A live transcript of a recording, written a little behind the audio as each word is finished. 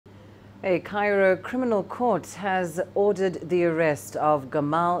A Cairo criminal court has ordered the arrest of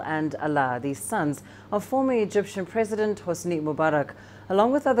Gamal and Alaa, the sons of former Egyptian President Hosni Mubarak.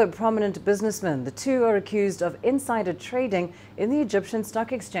 Along with other prominent businessmen, the two are accused of insider trading in the Egyptian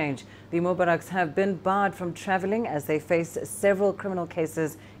stock exchange. The Mubaraks have been barred from traveling as they face several criminal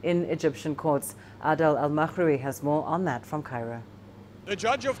cases in Egyptian courts. Adel el Mahrouky has more on that from Cairo. The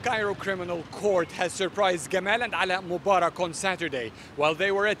judge of Cairo Criminal Court has surprised Gamal and Alaa Mubarak on Saturday while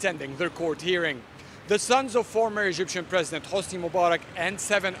they were attending their court hearing. The sons of former Egyptian President Hosni Mubarak and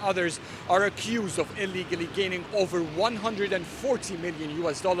 7 others are accused of illegally gaining over $140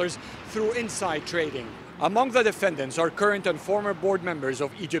 million through inside trading. Among the defendants are current and former board members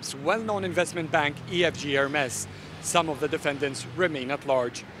of Egypt's well-known investment bank EFG Hermes. Some of the defendants remain at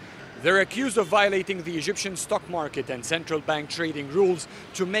large. They're accused of violating the Egyptian stock market and central bank trading rules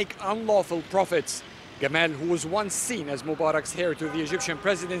to make unlawful profits. Gamal, who was once seen as Mubarak's heir to the Egyptian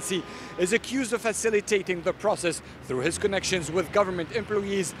presidency, is accused of facilitating the process through his connections with government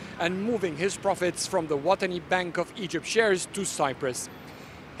employees and moving his profits from the Watani Bank of Egypt shares to Cyprus.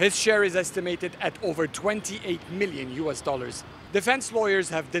 His share is estimated at over $28 million. Defense lawyers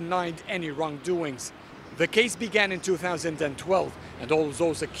have denied any wrongdoings. The case began in 2012, and all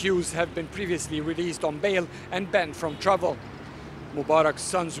those accused have been previously released on bail and banned from travel. Mubarak's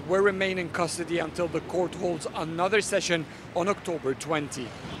sons will remain in custody until the court holds another session on October 20.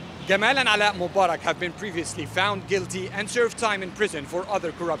 Gamal and Alaa Mubarak have been previously found guilty and served time in prison for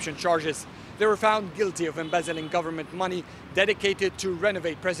other corruption charges. They were found guilty of embezzling government money dedicated to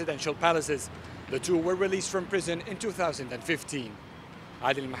renovate presidential palaces. The two were released from prison in 2015.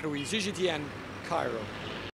 Adel el Mahrouky, CGTN, Cairo.